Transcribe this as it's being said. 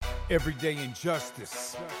Everyday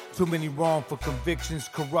injustice. Too many wrongful convictions.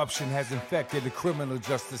 Corruption has infected the criminal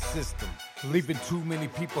justice system, leaving too many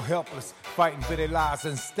people helpless, fighting for their lives.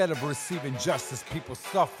 Instead of receiving justice, people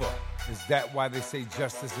suffer. Is that why they say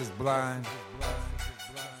justice is blind?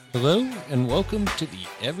 Hello, and welcome to the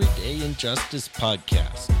Everyday Injustice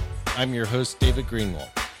Podcast. I'm your host, David Greenwald.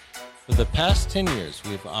 For the past 10 years,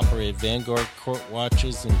 we have operated Vanguard Court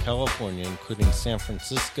Watches in California, including San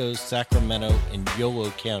Francisco, Sacramento, and Yolo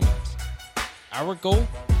counties. Our goal?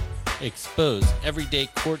 Expose everyday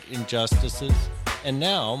court injustices, and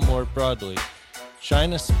now, more broadly,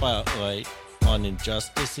 shine a spotlight on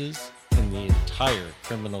injustices in the entire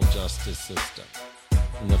criminal justice system,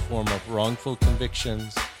 in the form of wrongful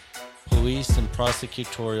convictions, police and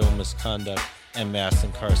prosecutorial misconduct, and mass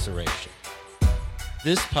incarceration.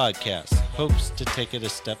 This podcast hopes to take it a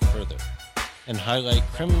step further and highlight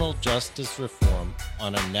criminal justice reform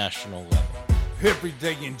on a national level.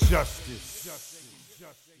 Everyday injustice.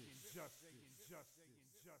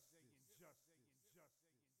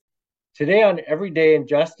 Today on Everyday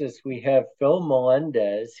Injustice, we have Phil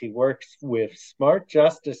Melendez. He works with Smart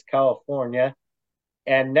Justice California,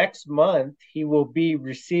 and next month he will be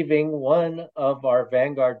receiving one of our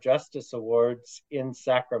Vanguard Justice Awards in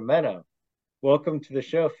Sacramento. Welcome to the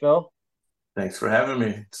show, Phil. Thanks for having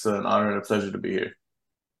me. It's an honor and a pleasure to be here.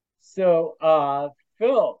 So,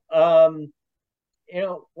 Phil, why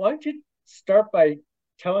don't you start by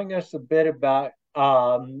telling us a bit about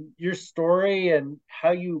your story and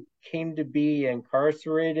how you came to be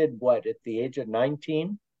incarcerated, at the age of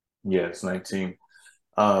 19? Yes, 19.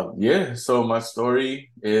 So my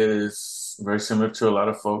story is very similar to a lot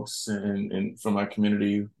of folks from my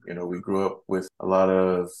community. You know, we grew up with a lot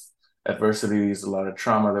of adversities, a lot of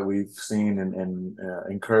trauma that we've seen and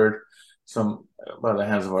incurred by the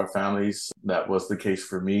hands of our families. That was the case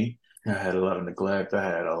for me. I had a lot of neglect. I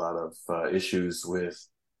had a lot of issues with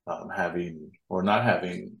having or not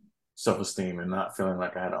having self-esteem and not feeling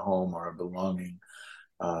like I had a home or a belonging.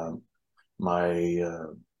 My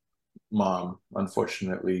mom,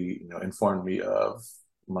 unfortunately, informed me of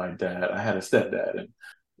my dad. I had a stepdad and,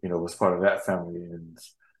 was part of that family. And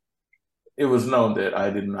it was known that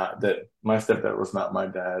that my stepdad was not my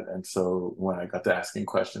dad. And so when I got to asking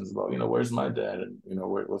questions about, where's my dad and,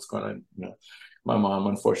 what's going on, my mom,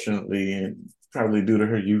 unfortunately, and probably due to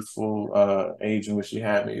her youthful age in which she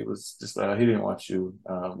had me, it was just, he didn't want you.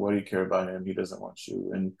 What do you care about him? He doesn't want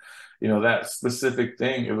you. And, that specific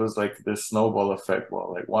thing, it was like this snowball effect.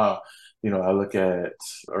 Well, like, wow, I look at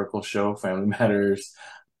Urkel's show, Family Matters,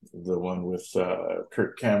 the one with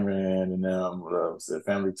Kirk Cameron, and was it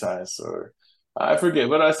Family Ties, or I forget,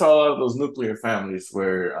 but I saw a lot of those nuclear families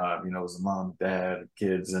where, it was a mom, dad,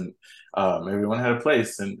 kids, and everyone had a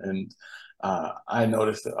place. And I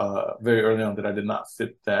noticed very early on that I did not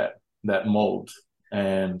fit that mold.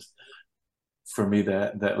 And for me,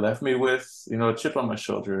 that left me with, a chip on my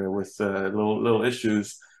shoulder with little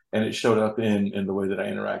issues. And it showed up in the way that I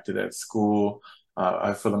interacted at school.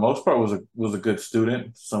 I, for the most part, was a good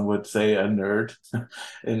student. Some would say a nerd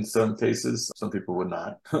in some cases. Some people would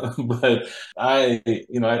not. But I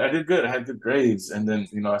did good. I had good grades. And then,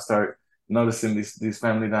 I started noticing these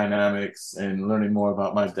family dynamics and learning more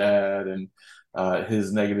about my dad and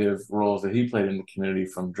his negative roles that he played in the community,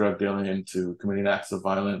 from drug dealing to committing acts of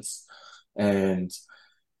violence. And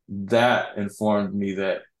that informed me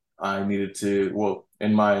that I needed to,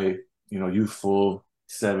 in my, youthful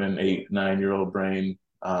 7, 8, 9-year-old brain,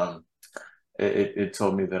 it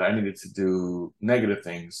told me that I needed to do negative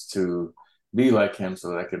things to be like him so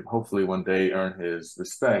that I could hopefully one day earn his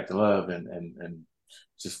respect, love, and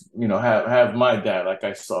just, have my dad like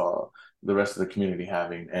I saw the rest of the community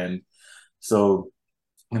having. And so,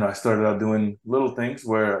 I started out doing little things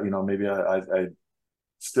where, maybe I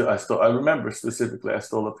remember specifically, I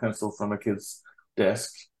stole a pencil from a kid's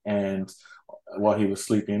desk and while he was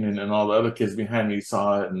sleeping, and all the other kids behind me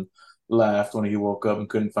saw it and laughed when he woke up and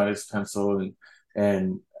couldn't find his pencil.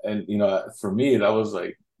 And for me, that was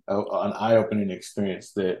like an eye-opening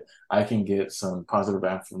experience that I can get some positive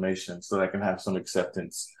affirmation so that I can have some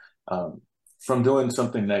acceptance from doing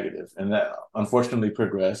something negative. And that unfortunately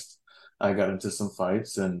progressed. I got into some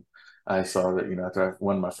fights, and I saw that, after I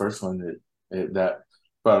won my first one, that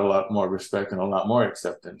brought a lot more respect and a lot more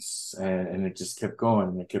acceptance. And it just kept going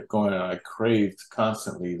and it kept going. And I craved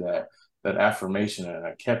constantly that affirmation, and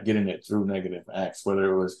I kept getting it through negative acts,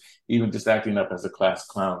 whether it was even just acting up as a class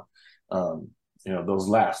clown. Those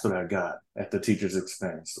laughs that I got at the teacher's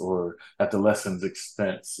expense or at the lesson's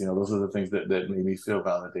expense, those are the things that made me feel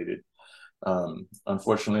validated.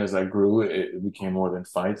 Unfortunately, as I grew, it became more than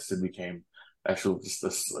fights. It became actual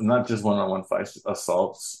not just one-on-one fights,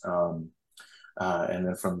 assaults. And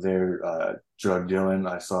then from there, drug dealing.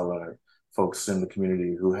 I saw a lot of folks in the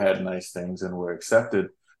community who had nice things and were accepted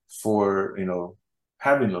for,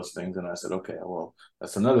 having those things. And I said, okay, well,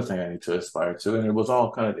 that's another thing I need to aspire to. And it was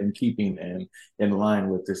all kind of in keeping and in line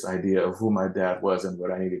with this idea of who my dad was and what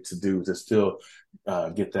I needed to do to still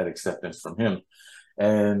get that acceptance from him.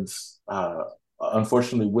 And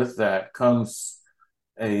unfortunately, with that comes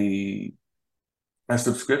a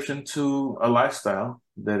subscription to a lifestyle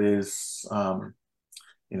that is,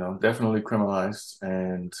 definitely criminalized.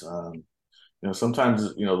 And,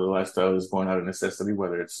 sometimes, the lifestyle is born out of necessity,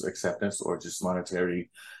 whether it's acceptance or just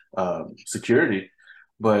monetary security.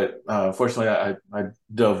 But fortunately, I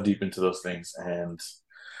dove deep into those things and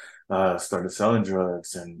started selling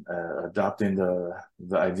drugs and adopting the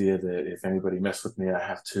idea that if anybody messed with me, I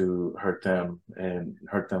have to hurt them and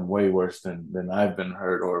hurt them way worse than I've been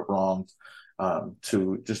hurt or wronged,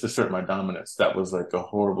 to just assert my dominance. That was like a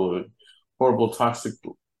horrible,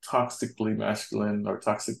 toxically masculine or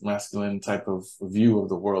toxic masculine type of view of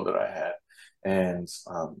the world that I had. And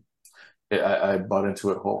I bought into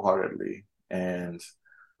it wholeheartedly. And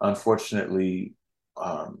unfortunately,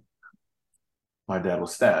 my dad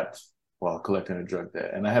was stabbed while collecting a drug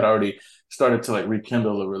debt. And I had already started to like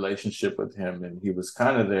rekindle a relationship with him, and he was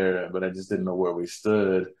kind of there, but I just didn't know where we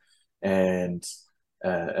stood. And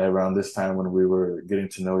around this time when we were getting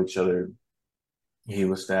to know each other, he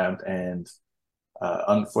was stabbed. And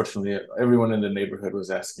unfortunately, everyone in the neighborhood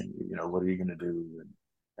was asking, what are you going to do?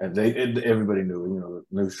 And everybody knew,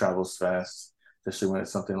 news travels fast, especially when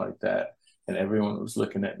it's something like that. And everyone was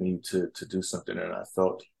looking at me to do something. And I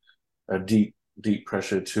felt a deep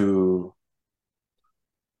pressure to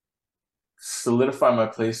solidify my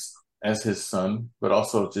place as his son, but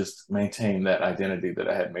also just maintain that identity that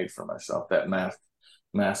I had made for myself, that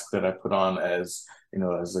mask that I put on as,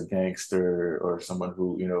 as a gangster or someone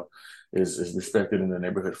who, is respected in the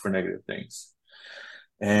neighborhood for negative things.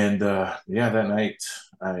 And that night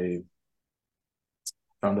I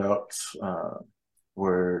found out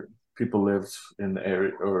where people lived in the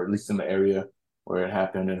area, or at least in the area where it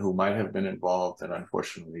happened, and who might have been involved. And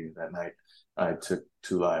unfortunately, that night I took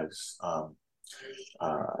 2 lives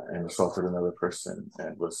and assaulted another person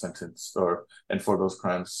and was sentenced, and for those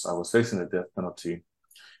crimes, I was facing the death penalty.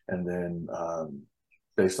 And then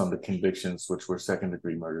based on the convictions, which were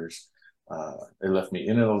second-degree murders, it left me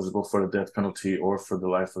ineligible for the death penalty or for the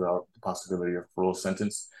life without the possibility of parole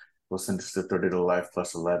sentence. I was sentenced to 30 to life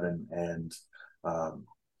plus 11. And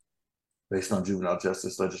based on juvenile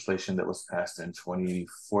justice legislation that was passed in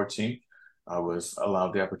 2014, I was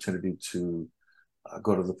allowed the opportunity to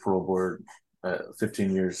go to the parole board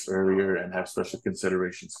 15 years earlier and have special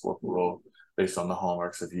considerations for parole based on the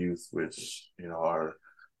hallmarks of youth, which, are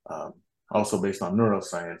also based on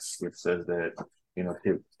neuroscience, which says that,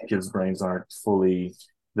 kids' brains aren't fully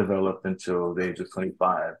developed until the age of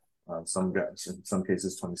 25. Some guys, in some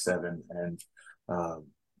cases, 27. And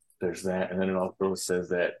there's that. And then it also says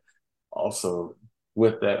that also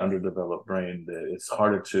with that underdeveloped brain, that it's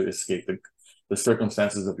harder to escape the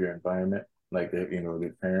circumstances of your environment, like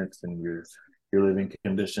your parents and your living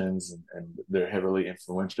conditions, and they're heavily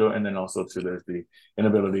influential. And then also too, there's the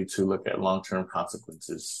inability to look at long-term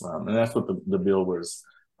consequences, and that's what the bill was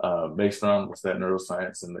based on, was that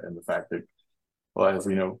neuroscience and the fact that, well, as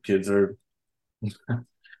we know, kids are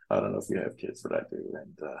I don't know if you have kids, but I do,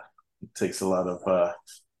 and it takes a lot of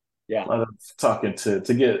talking to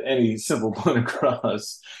get any simple point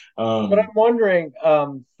across. But I'm wondering,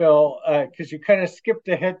 Phil, because you kind of skipped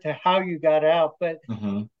ahead to how you got out, but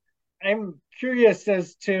I'm curious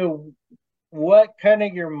as to what kind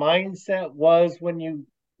of your mindset was when you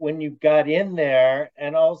got in there,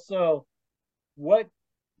 and also what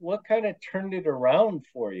kind of turned it around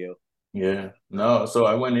for you. Yeah, no. So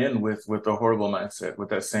I went in with a horrible mindset, with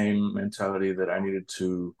that same mentality that I needed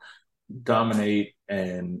to dominate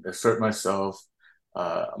and assert myself.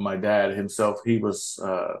 My dad himself, he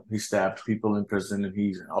stabbed people in prison, and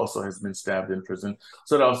he also has been stabbed in prison.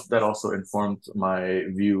 So that also informed my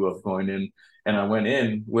view of going in. And I went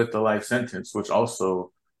in with the life sentence, which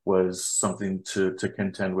also was something to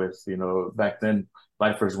contend with. Back then,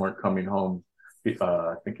 lifers weren't coming home.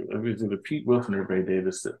 I think it was either Pete Wilson or Ray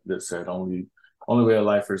Davis that said only way a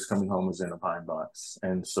lifer is coming home is in a pine box.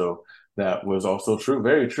 And so that was also true,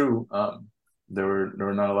 very true. There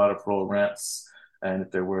were not a lot of parole grants, and if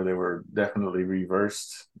there were, they were definitely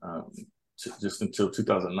reversed. Just until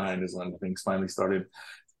 2009 is when things finally started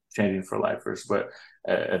changing for lifers. But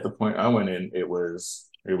at the point I went in, it was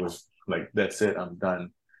like, that's it, I'm done.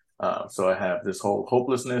 So I have this whole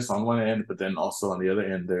hopelessness on one end, but then also on the other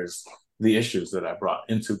end, there's the issues that I brought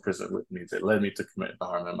into prison with me that led me to commit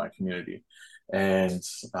harm in my community. And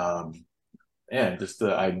yeah, just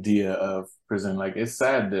the idea of prison. Like, it's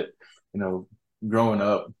sad that, growing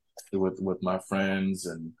up with my friends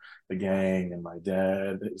and the gang and my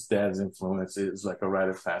dad, his dad's influence is like a rite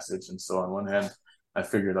of passage. And so on one hand, I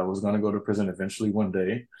figured I was going to go to prison eventually one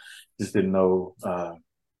day. Just didn't know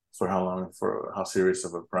for how long, for how serious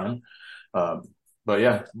of a crime. But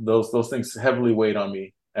yeah, those things heavily weighed on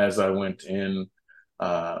me as I went in.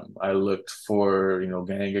 I looked for,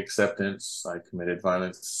 gang acceptance. I committed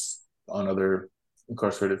violence on other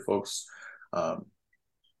incarcerated folks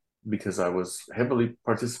because I was heavily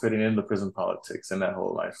participating in the prison politics and that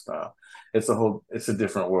whole lifestyle. It's a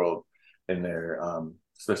different world in there,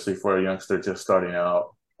 especially for a youngster just starting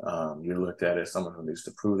out. You're looked at as someone who needs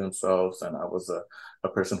to prove themselves, and I was a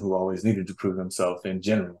person who always needed to prove himself in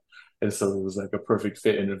general. And so it was like a perfect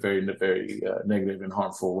fit in a very negative and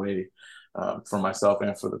harmful way for myself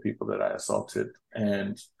and for the people that I assaulted.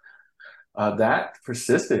 And that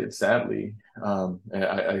persisted, sadly.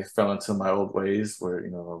 I fell into my old ways where, I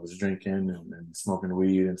was drinking and smoking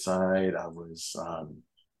weed inside. I was,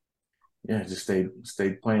 just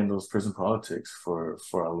stayed playing those prison politics for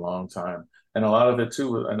a long time. And a lot of it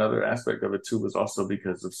too, another aspect of it too, was also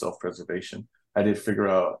because of self-preservation. I did figure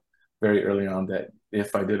out very early on that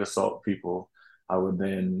if I did assault people, I would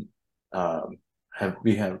then have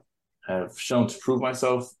shown to prove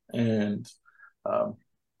myself, and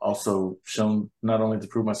also shown not only to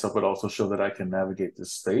prove myself, but also show that I can navigate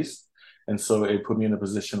this space. And so it put me in a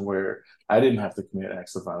position where I didn't have to commit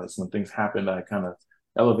acts of violence. When things happened, I kind of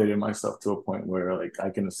elevated myself to a point where, like, I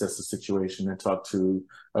can assess the situation and talk to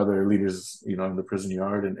other leaders, in the prison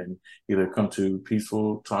yard, and either come to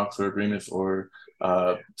peaceful talks or agreements, or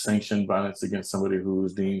sanction violence against somebody who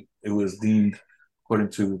was deemed according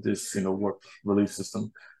to this, work relief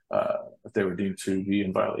system, if they were deemed to be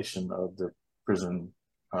in violation of the prison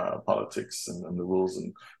politics and the rules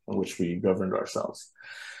in which we governed ourselves.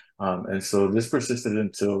 And so this persisted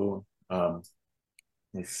until,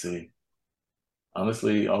 let's see,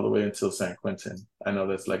 honestly, all the way until San Quentin. I know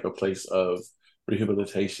that's like a place of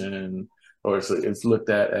rehabilitation, or it's looked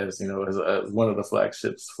at as, as one of the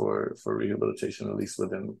flagships for rehabilitation, at least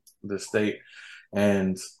within the state.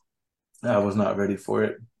 And I was not ready for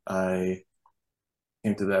it. I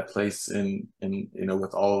came to that place in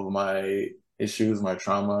with all of my issues, my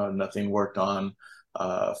trauma, nothing worked on,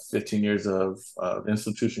 15 years of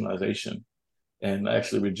institutionalization, and I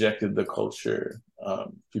actually rejected the culture.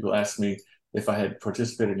 People asked me if I had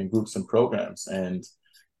participated in groups and programs, and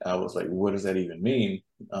I was like, what does that even mean?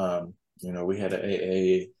 We had an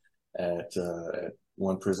AA at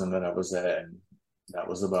one prison that I was at, and that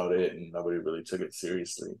was about it, and nobody really took it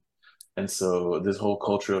seriously. And so this whole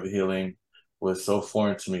culture of healing was so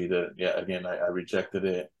foreign to me that, again, I rejected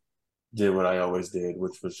it, did what I always did,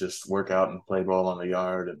 which was just work out and play ball on the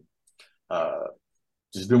yard and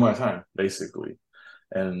just do my time, basically.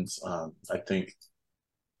 And I think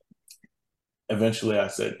eventually I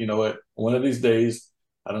said, you know what, one of these days,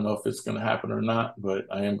 I don't know if it's going to happen or not, but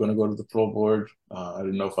I am going to go to the parole board. I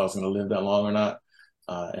didn't know if I was going to live that long or not.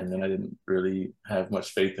 And then I didn't really have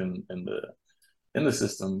much faith in the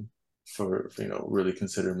system for really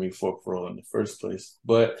considering me for parole in the first place.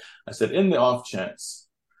 But I said, in the off chance,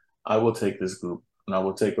 I will take this group and I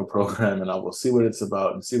will take a program and I will see what it's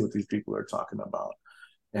about and see what these people are talking about.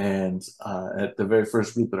 And at the very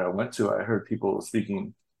first group that I went to, I heard people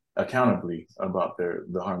speaking accountably about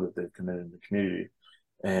the harm that they've committed in the community.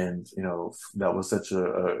 And, that was such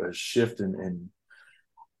a shift in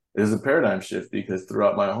it was a paradigm shift, because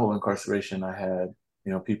throughout my whole incarceration, I had,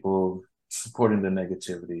 people supporting the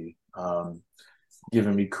negativity,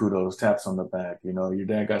 giving me kudos, taps on the back, your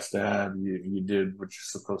dad got stabbed, you did what you're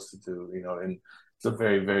supposed to do, and it's a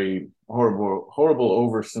very, very horrible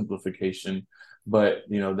oversimplification, but,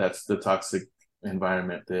 that's the toxic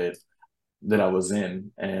environment that I was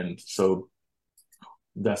in. And so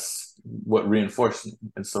that's what reinforced me.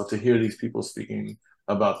 And so to hear these people speaking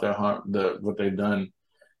about their harm, what they've done,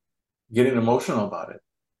 getting emotional about it,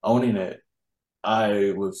 owning it,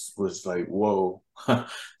 I was like, whoa,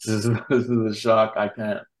 this is a shock. I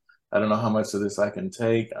don't know how much of this I can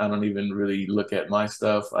take. I don't even really look at my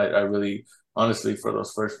stuff. I really, honestly, for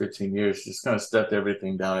those first 15 years, just kind of stepped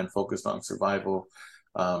everything down and focused on survival.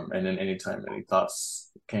 And then anytime any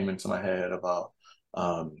thoughts came into my head about,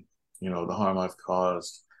 the harm I've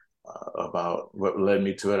caused, about what led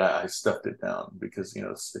me to it, I stuffed it down, because,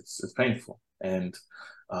 it's painful. And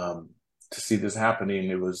to see this happening,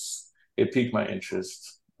 it piqued my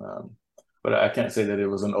interest. But I can't say that it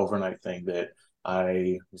was an overnight thing that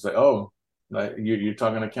I was like, oh, Like you're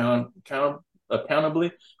talking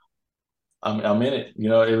accountably. I'm in it. You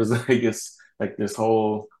know, it was like it's like this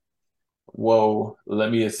whole whoa, let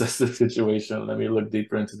me assess the situation. Let me look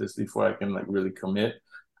deeper into this before I can like really commit.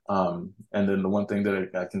 And then the one thing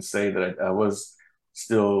that I can say that I was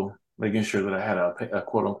still making sure that I had a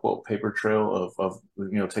quote unquote paper trail of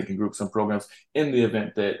taking groups and programs in the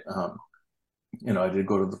event that I did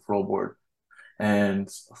go to the parole board. And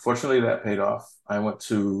fortunately that paid off.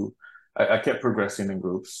 I kept progressing in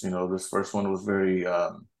groups. This first one was very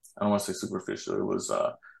I don't want to say superficial.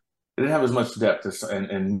 It didn't have as much depth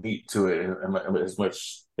and meat to it, and as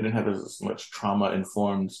much. It didn't have as much trauma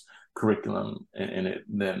informed curriculum in it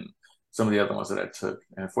than some of the other ones that I took.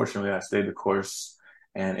 And fortunately, I stayed the course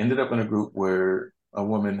and ended up in a group where a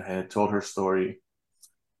woman had told her story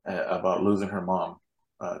about losing her mom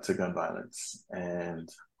to gun violence, and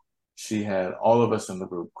she had all of us in the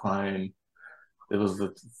group crying. It was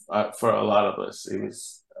for a lot of us, it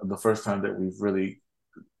was the first time that we've really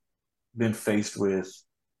been faced with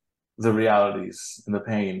the realities and the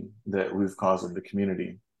pain that we've caused in the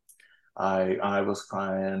community. I was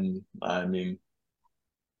crying. I mean,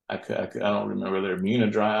 I don't remember there being a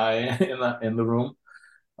dry eye in the room.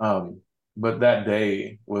 But that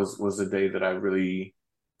day was the day that I really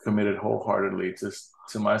committed wholeheartedly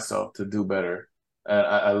to myself to do better.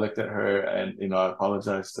 I looked at her and I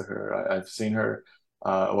apologized to her. I've seen her.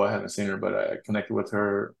 Well, I haven't seen her, but I connected with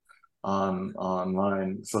her on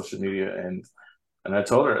online social media, and I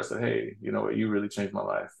told her, I said, hey, you know what, you really changed my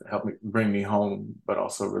life. Helped me bring me home, but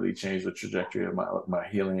also really changed the trajectory of my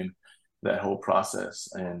healing, that whole process.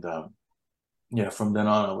 And from then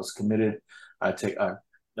on, I was committed. I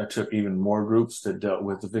took even more groups that dealt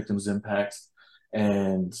with the victim's impact.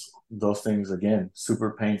 And those things, again,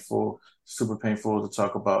 super painful to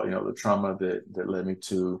talk about, the trauma that led me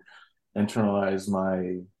to internalize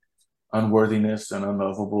my unworthiness and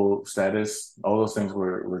unlovable status. All those things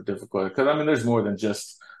were difficult because there's more than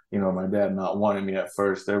just my dad not wanting me at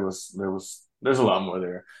first. There's a lot more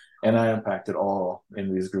there, and I unpacked it all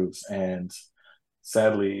in these groups. And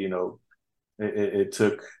sadly, it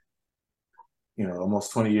took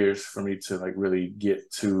almost 20 years for me to like really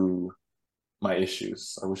get to my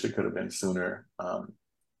issues. I wish it could have been sooner.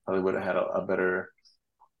 Probably would have had a better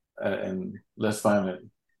and less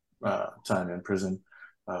violent time in prison.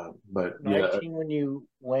 But 19 when you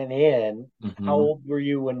went in. Mm-hmm. How old were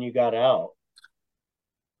you when you got out?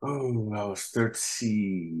 Oh, I was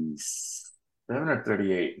 37 or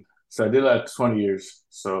 38. So I did like 20 years.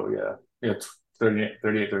 So yeah, 38,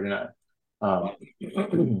 39. Wow.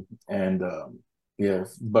 And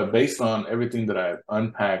but based on everything that I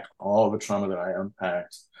unpacked, all the trauma that I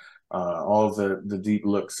unpacked, all of the deep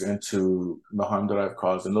looks into the harm that I've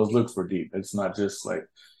caused, and those looks were deep. It's not just like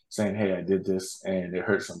saying, hey, I did this and it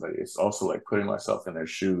hurt somebody. It's also like putting myself in their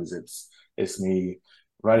shoes. It's me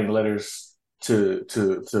writing letters to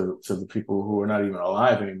the people who are not even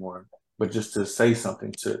alive anymore, but just to say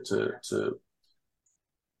something, to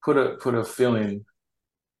put a feeling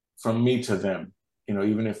from me to them,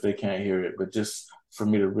 even if they can't hear it, but just for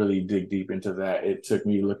me to really dig deep into that. It took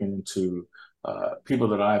me looking into people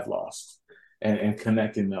that I've lost and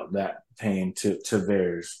connecting that pain to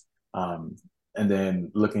theirs. And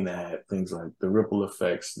then looking at things like the ripple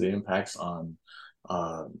effects, the impacts on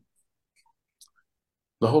the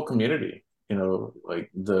whole community, like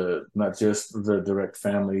not just the direct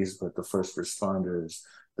families, but the first responders,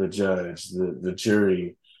 the judge, the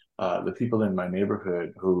jury, the people in my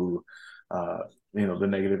neighborhood who, the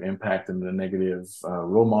negative impact and the negative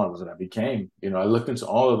role models that I became. I looked into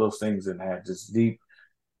all of those things and had just deep,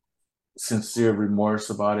 sincere remorse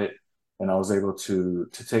about it. And I was able to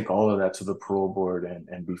take all of that to the parole board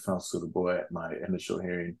and be found suitable at my initial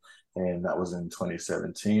hearing. And that was in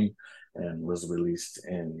 2017 and was released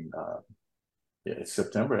in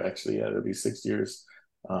September, actually. Yeah, it'll be 6 years,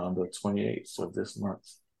 the 28th of this month.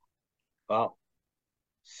 Wow.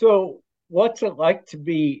 So what's it like to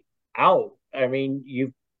be out? I mean,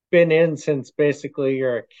 you've been in since basically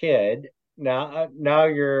you're a kid. Now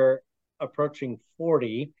you're approaching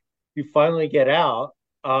 40. You finally get out.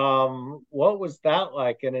 What was that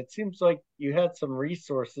like? And it seems like you had some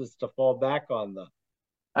resources to fall back on, though.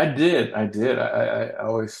 I did. I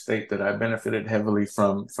always state that I benefited heavily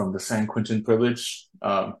from the San Quentin privilege,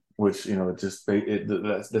 which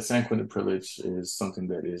the San Quentin privilege is something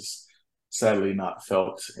that is sadly not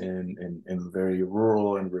felt in very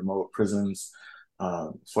rural and remote prisons.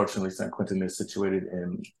 Fortunately, San Quentin is situated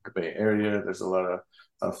in the Bay Area. There's a lot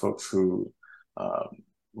of folks who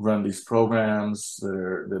run these programs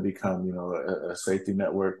that become a safety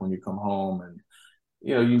network when you come home, and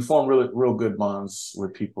you form real good bonds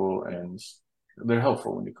with people, and they're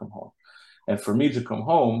helpful when you come home. And for me to come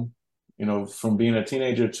home, from being a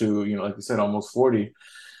teenager to, like you said, almost 40,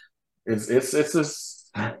 it's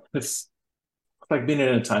just, it's like being in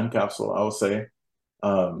a time capsule, I would say.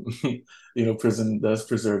 Um, prison does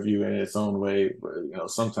preserve you in its own way,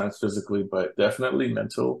 sometimes physically, but definitely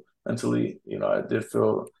mentally, I did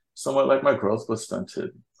feel somewhat like my growth was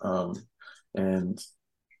stunted. And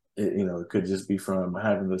it could just be from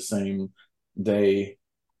having the same day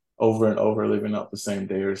over and over, living out the same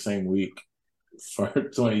day or same week for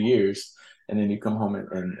 20 years. And then you come home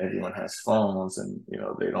and everyone has phones, and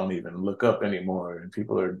they don't even look up anymore, and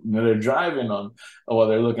people are they're driving on while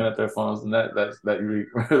they're looking at their phones, and that really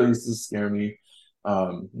used to scare me.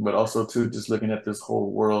 But also too, just looking at this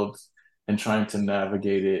whole world and trying to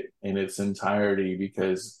navigate it in its entirety,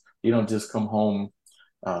 because you don't just come home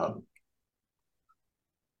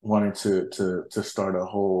wanting to start a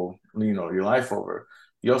whole your life over.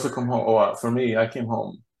 You also come home. Oh, for me, I came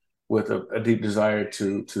home with a deep desire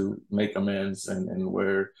to make amends, and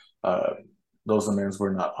where those amends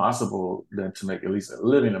were not possible, then to make at least a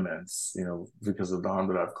living amends, because of the harm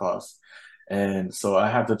that I've caused. And so I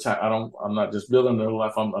have to I'm not just building their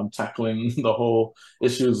life, I'm tackling the whole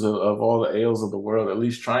issues of all the ails of the world, at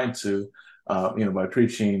least trying to, by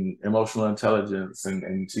preaching emotional intelligence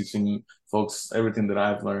and teaching folks everything that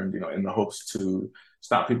I've learned, in the hopes to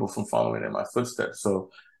stop people from following in my footsteps. So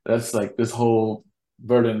that's like this whole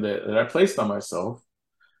burden that I placed on myself,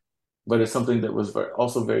 but it's something that was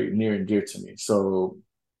also very near and dear to me. So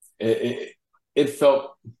it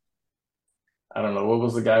felt, I don't know, what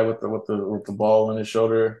was the guy with the ball on his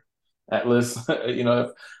shoulder, Atlas?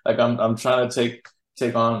 Like I'm trying to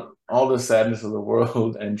take on all the sadness of the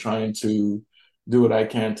world and trying to do what I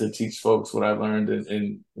can to teach folks what I've learned,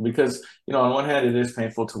 and because on one hand it is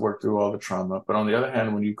painful to work through all the trauma, but on the other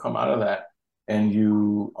hand, when you come out of that and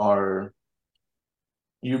you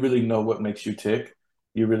really know what makes you tick,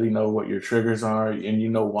 you really know what your triggers are, and you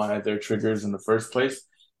know why they're triggers in the first place,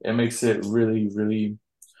 it makes it really, really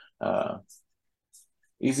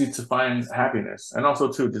easy to find happiness. And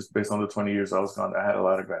also too, just based on the 20 years I was gone, I had a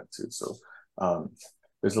lot of gratitude. So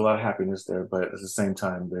there's a lot of happiness there, but at the same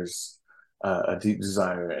time, there's a deep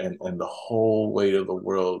desire, and the whole weight of the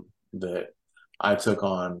world that I took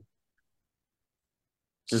on,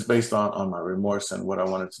 just based on my remorse and what I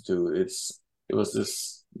wanted to do. It was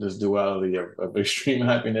this duality of extreme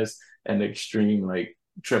happiness and extreme like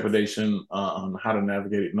trepidation on how to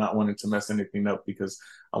navigate it, not wanting to mess anything up, because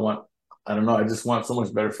I don't know, I just want so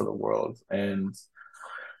much better for the world. And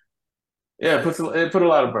yeah, it put a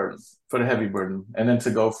lot of burden, put a heavy burden. And then to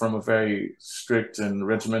go from a very strict and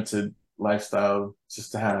regimented lifestyle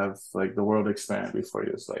just to have like the world expand before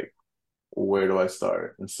you, it's like, where do I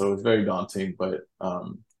start? And so it's very daunting, but I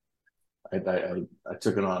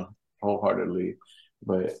took it on wholeheartedly.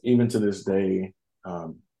 But even to this day,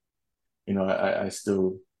 I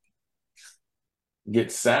still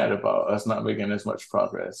get sad about us not making as much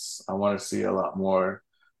progress. I want to see a lot more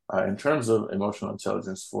in terms of emotional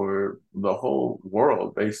intelligence for the whole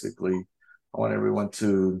world, basically. I want everyone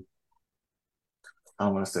to, I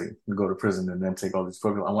don't want to say go to prison and then take all these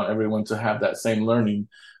programs. I want everyone to have that same learning,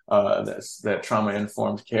 that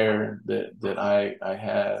trauma-informed care that I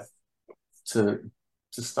have to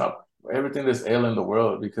stop everything that's ailing the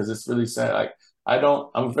world, because it's really sad. Like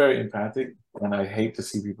I'm very empathic, and I hate to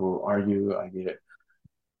see people argue. I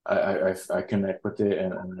connect with it,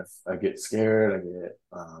 and I get scared, I get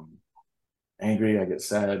angry, I get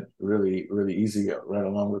sad really, really easy right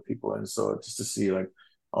along with people. And so just to see like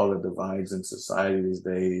all the divides in society these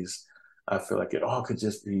days, I feel like it all could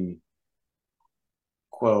just be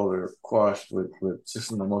quelled or quashed with just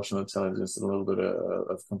some emotional intelligence and a little bit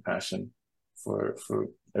of compassion for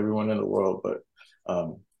everyone in the world. But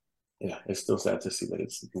yeah, it's still sad to see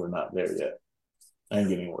that we're not there yet, and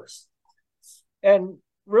getting worse. And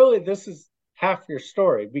really, this is half your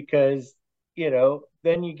story, because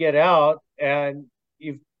then you get out and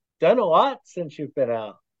you've done a lot since you've been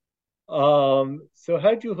out. So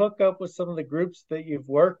how'd you hook up with some of the groups that you've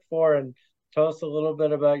worked for, and tell us a little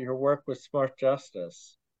bit about your work with Smart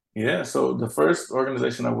Justice? Yeah, so the first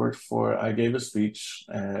organization I worked for, I gave a speech,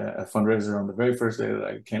 a fundraiser on the very first day that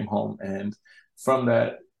I came home, and from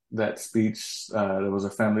that speech, there was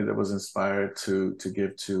a family that was inspired to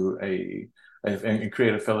give to and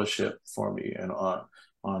create a fellowship for me, and on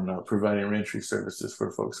providing reentry services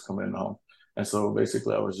for folks coming home. And so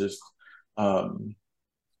basically, I was just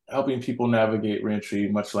helping people navigate reentry,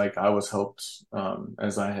 much like I was helped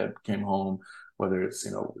as I had came home. Whether it's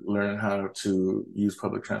learning how to use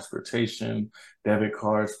public transportation, debit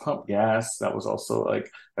cards, pump gas. That was also like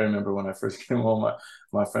I remember when I first came home,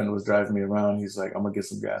 my friend was driving me around. He's like, "I'm gonna get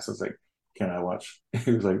some gas." I was like, "Can I watch?"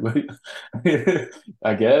 He was like, "What?"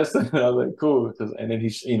 I guess. And I was like, "Cool." And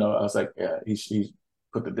then I was like, "Yeah." He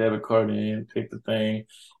put the debit card in, picked the thing.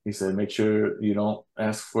 He said, "Make sure you don't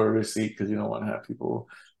ask for a receipt because you don't want to have people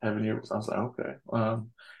having your." I was like, "Okay."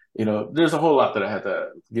 There's a whole lot that I had to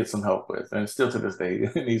get some help with, and still to this day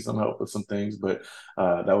need some help with some things. But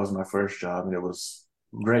that was my first job, and it was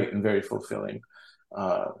great and very fulfilling.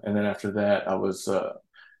 And then after that, I was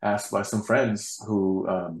asked by some friends who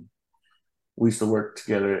we used to work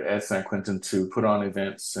together at San Quentin to put on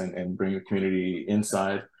events and bring the community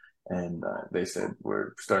inside. And they said,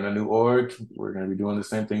 "We're starting a new org. We're going to be doing the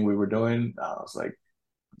same thing we were doing." I was like,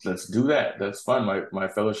 "Let's do that. That's fun." My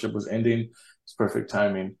fellowship was ending. It's perfect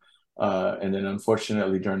timing. And then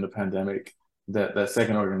unfortunately during the pandemic, that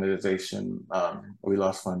second organization, we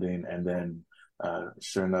lost funding. And then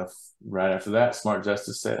sure enough, right after that, Smart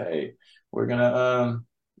Justice said, "Hey, we're gonna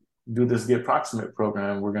do this Get Proximate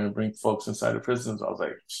program. We're gonna bring folks inside the prisons." I was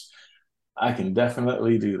like, "I can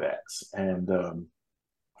definitely do that." And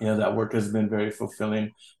that work has been very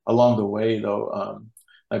fulfilling. Along the way, though,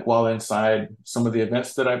 like while inside, some of the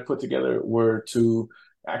events that I put together were to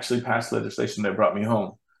actually pass legislation that brought me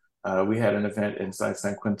home. We had an event inside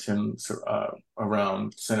San Quentin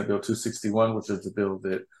around Senate Bill 261, which is the bill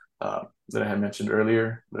that I had mentioned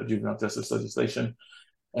earlier, the juvenile justice legislation.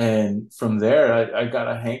 And from there, I got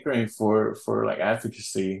a hankering for like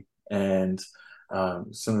advocacy. And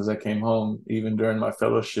as soon as I came home, even during my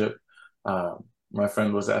fellowship, my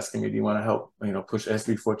friend was asking me, "Do you want to help, push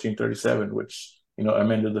SB 1437, which,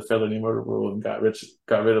 amended the felony murder rule and got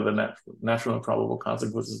rid of the natural and probable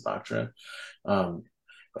consequences doctrine."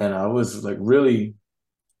 And I was like really,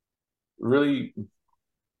 really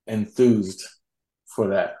enthused for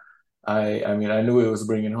that. I mean, I knew it was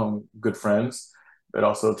bringing home good friends, but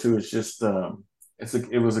also too, it's just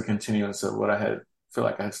it was a continuance of what I had feel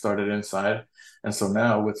like I had started inside. And so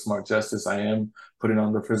now with Smart Justice, I am putting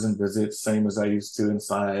on the prison visits, same as I used to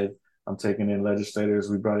inside. I'm taking in legislators.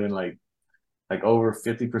 We brought in like over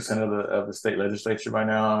 50% of the state legislature by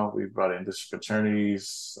now. We've brought in district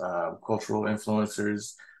attorneys, cultural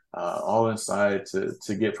influencers, all inside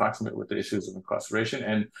to get proximate with the issues of incarceration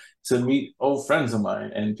and to meet old friends of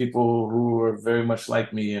mine and people who are very much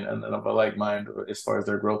like me and of a like mind as far as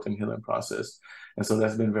their growth and healing process. And so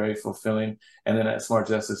that's been very fulfilling. And then at Smart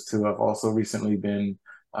Justice too, I've also recently been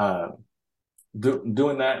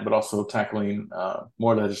doing that, but also tackling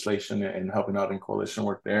more legislation and helping out in coalition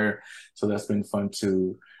work there. So that's been fun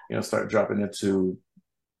to start dropping into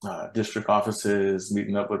district offices,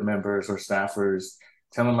 meeting up with members or staffers,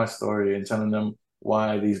 telling my story and telling them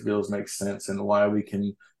why these bills make sense and why we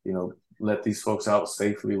can let these folks out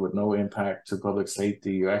safely with no impact to public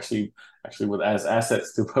safety, or actually with as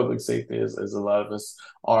assets to public safety as a lot of us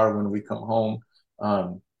are when we come home.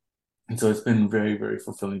 And so it's been very, very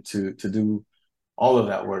fulfilling to do all of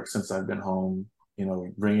that work since I've been home,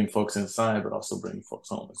 bringing folks inside, but also bringing folks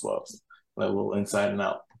home as well. So a little inside and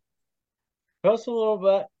out. Tell us a little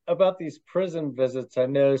bit about these prison visits. I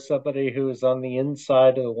know somebody who was on the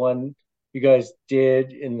inside of the one you guys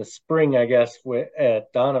did in the spring, I guess,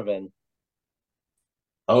 at Donovan.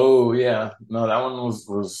 Oh yeah, no, that one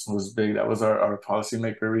was big. That was our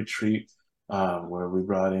policymaker retreat, where we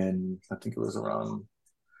brought in, I think it was around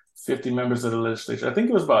 50 members of the legislature. I think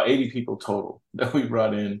it was about 80 people total that we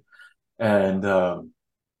brought in. And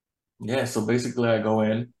yeah, so basically I go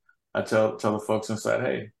in, I tell the folks inside,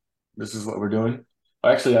 "Hey, this is what we're doing."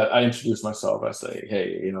 Actually, I introduce myself. I say,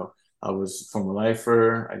 "Hey, I was from a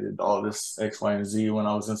lifer. I did all this X, Y, and Z when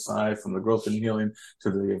I was inside, from the growth and healing to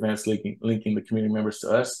the events linking the community members to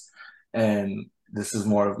us. And this is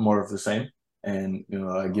more of the same." And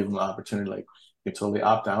I give them the opportunity, like, you totally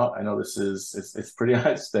opt out. I know this it's pretty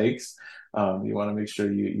high stakes. You want to make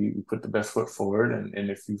sure you put the best foot forward, and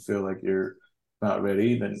if you feel like you're not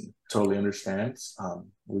ready, then totally understand.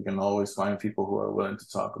 We can always find people who are willing to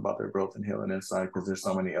talk about their growth and healing inside, because there's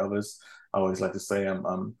so many of us. I always like to say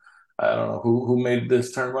I don't know who made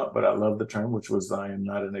this term up, but I love the term, which was, "I am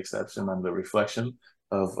not an exception. I'm the reflection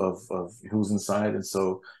of who's inside." And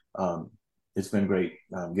so it's been great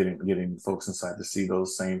getting folks inside to see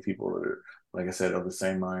those same people that are, like I said, of the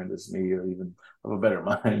same mind as me, or even of a better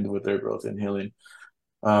mind with their growth and healing.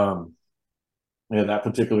 Yeah, that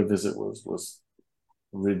particular visit was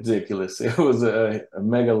ridiculous. It was a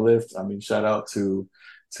mega lift. I mean, shout out to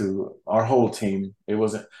to our whole team. It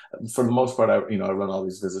wasn't, for the most part, I run all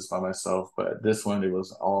these visits by myself, but this one, it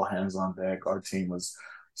was all hands on deck. Our team was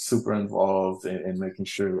super involved in making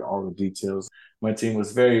sure all the details. My team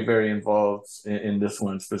was very, very involved in this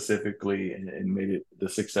one specifically, and made it the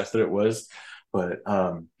success that it was. But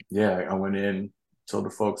yeah, I went in, told the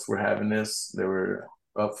folks we're having this. They were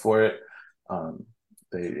up for it.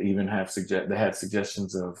 They even had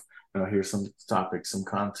suggestions of, here's some topics, some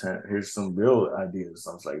content, here's some real ideas.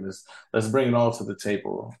 I was like, let's bring it all to the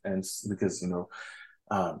table. And because, they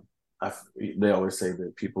always say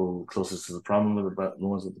that people closest to the problem are the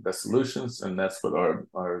ones with the best solutions. And that's what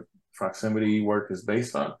our proximity work is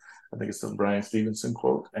based on. I think it's the Brian Stevenson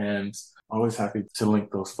quote. And always happy to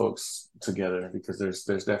link those folks together, because there's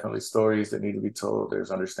definitely stories that need to be told.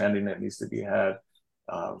 There's understanding that needs to be had.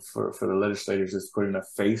 For the legislators, it's putting a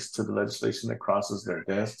face to the legislation that crosses their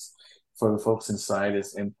desks. For the folks inside,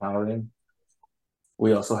 it's empowering.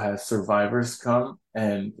 We also have survivors come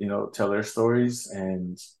and, tell their stories.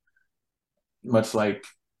 And much like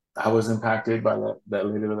I was impacted by that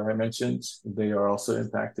lady that I mentioned, they are also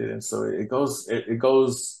impacted. And so it goes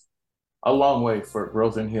a long way for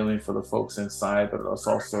growth and healing for the folks inside, but it's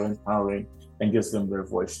also empowering and gives them their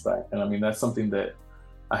voice back. And I mean, that's something that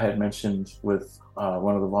I had mentioned with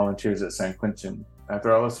one of the volunteers at San Quentin.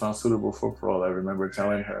 After I was found suitable for parole, I remember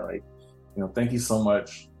telling her, like, thank you so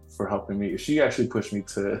much for helping me. She actually pushed me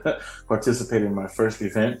to participate in my first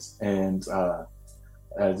event. And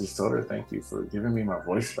I just told her, thank you for giving me my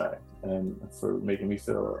voice back and for making me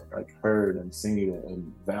feel like heard and seen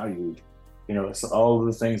and valued. It's all of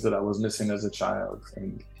the things that I was missing as a child.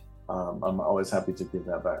 And I'm always happy to give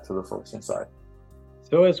that back to the folks inside.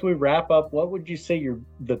 So as we wrap up, what would you say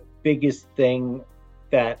the biggest thing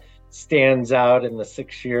that stands out in the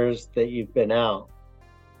 6 years that you've been out?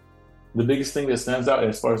 The biggest thing that stands out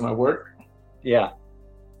as far as my work? Yeah.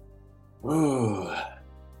 Ooh.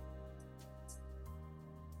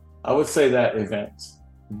 I would say that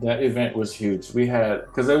event was huge. We had,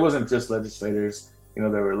 because it wasn't just legislators, there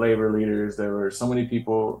were labor leaders, there were so many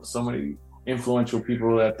people, so many influential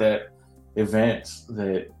people at that event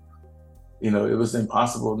that, it was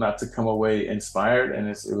impossible not to come away inspired, and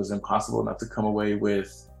it was impossible not to come away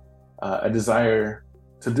with a desire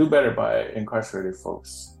to do better by incarcerated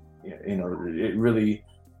folks. It really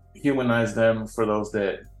humanized them for those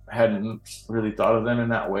that hadn't really thought of them in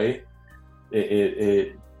that way.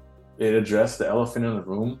 It addressed the elephant in the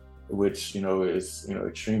room, which, is,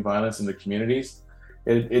 extreme violence in the communities.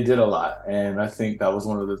 It did a lot. And I think that was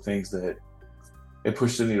one of the things that it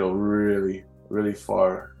pushed the needle really, really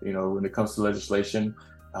far, when it comes to legislation,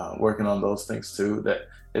 working on those things too.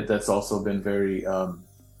 That's also been very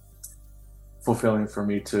fulfilling for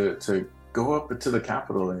me to go up to the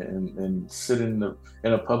Capitol and sit in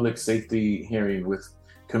a public safety hearing with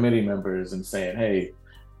committee members and saying, hey,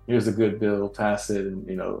 here's a good bill, pass it,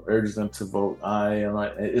 and urge them to vote aye. And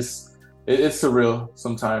it's surreal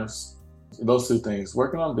sometimes. Those two things: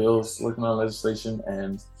 working on bills, working on legislation,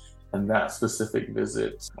 and that specific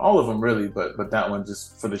visit, all of them really, but that one,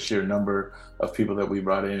 just for the sheer number of people that we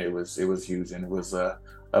brought in, it was huge, and it was a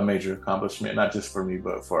major accomplishment, not just for me,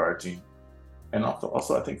 but for our team, and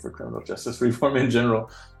also I think for criminal justice reform in general.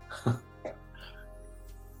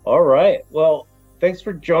 All right. Well, thanks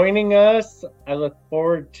for joining us. I look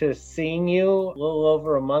forward to seeing you a little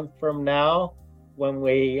over a month from now, when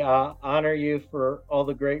we honor you for all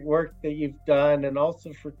the great work that you've done, and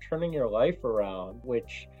also for turning your life around,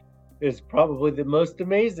 which is probably the most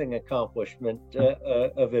amazing accomplishment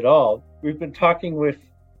of it all. We've been talking with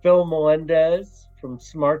Phil Melendez from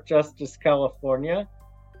Smart Justice, California.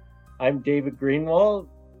 I'm David Greenwald.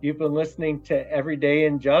 You've been listening to Everyday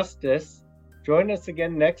Injustice. Join us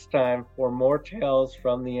again next time for more tales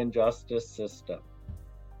from the injustice system.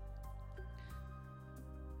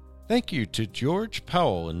 Thank you to George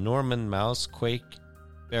Powell and Norman Mousequake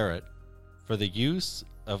Barrett for the use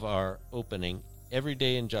of our opening,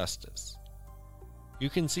 Everyday Injustice. You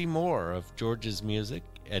can see more of George's music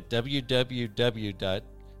at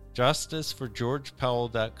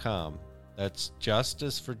www.justiceforgeorgepowell.com. That's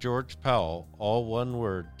Justice for George Powell, all one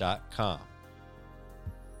word, .com.